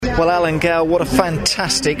Well, Alan Gale, what a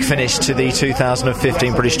fantastic finish to the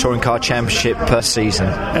 2015 British Touring Car Championship season.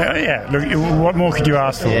 Yeah, look, what more could you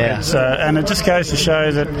ask for? Yeah. And it just goes to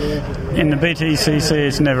show that in the BTCC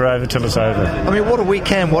it's never over till it's over. I mean, what a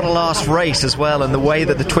weekend, what a last race as well, and the way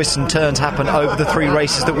that the twists and turns happen over the 3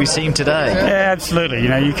 races that we've seen today. Yeah, absolutely. You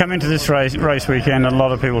know, you come into this race weekend, and a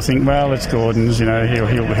lot of people think, well, it's Gordon's. You know,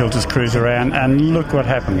 he'll just cruise around, and look what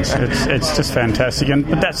happens. It's just fantastic,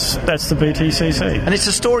 but that's the BTCC. And it's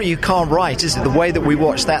a story you can't write, is it? The way that we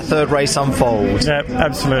watched that 3rd race unfold. Yeah,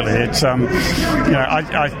 absolutely. It's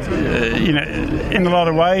in a lot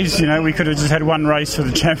of ways, you know, we could have just had 1 race for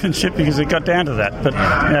the championship because it got down to that. But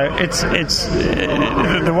you know, it's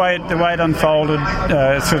the way it unfolded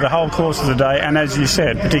through the whole course of the day, and as you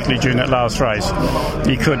said, particularly during that last race,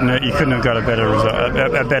 you couldn't have got a better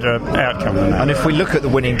outcome than that. And if we look at the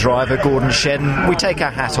winning driver, Gordon Shedden, we take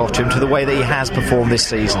our hat off to him to the way that he has performed this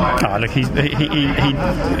season. Oh, look, he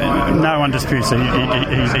no one disputes it.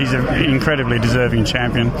 He's an incredibly deserving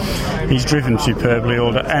champion. He's driven superbly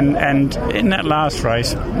all day, and in that last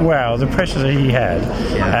race, wow, the pressure that he had,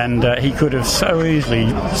 and he could have so easily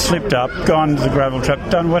slipped up, gone to the gravel trap,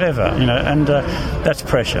 done whatever, you know, and that's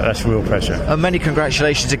pressure. That's real pressure. Many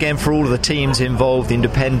congratulations again for all of the teams involved, the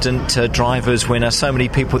independent drivers, winner, so many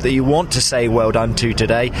people that you want to say well done to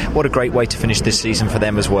today. What a great way to finish this season for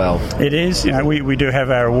them as well. It is. You know, we do have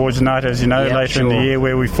our awards night, as you know, later in the year,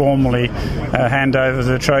 where we formally hand over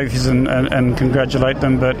the trophies and congratulate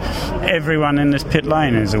them. But everyone in this pit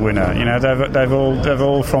lane is a winner. You know, they've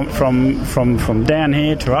all from down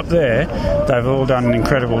here to up there, they've all done an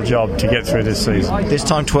incredible job to get through this season. This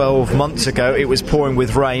time 12 months ago it was pouring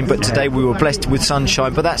with rain, but today we were blessed with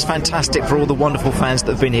sunshine. But that's fantastic for all the wonderful fans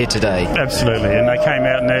that have been here today. Absolutely, and they came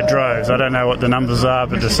out in their droves. I don't know what the numbers are,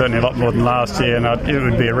 but there's certainly a lot more than last year, and it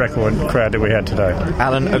would be a record crowd that we had today.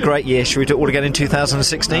 Alan, a great year. Should we do it all again in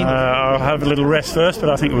 2016? I'll have a little rest first, but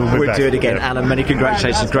I think we'll be back. Do it again. Alan, many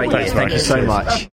congratulations. Great year. Thank you so much.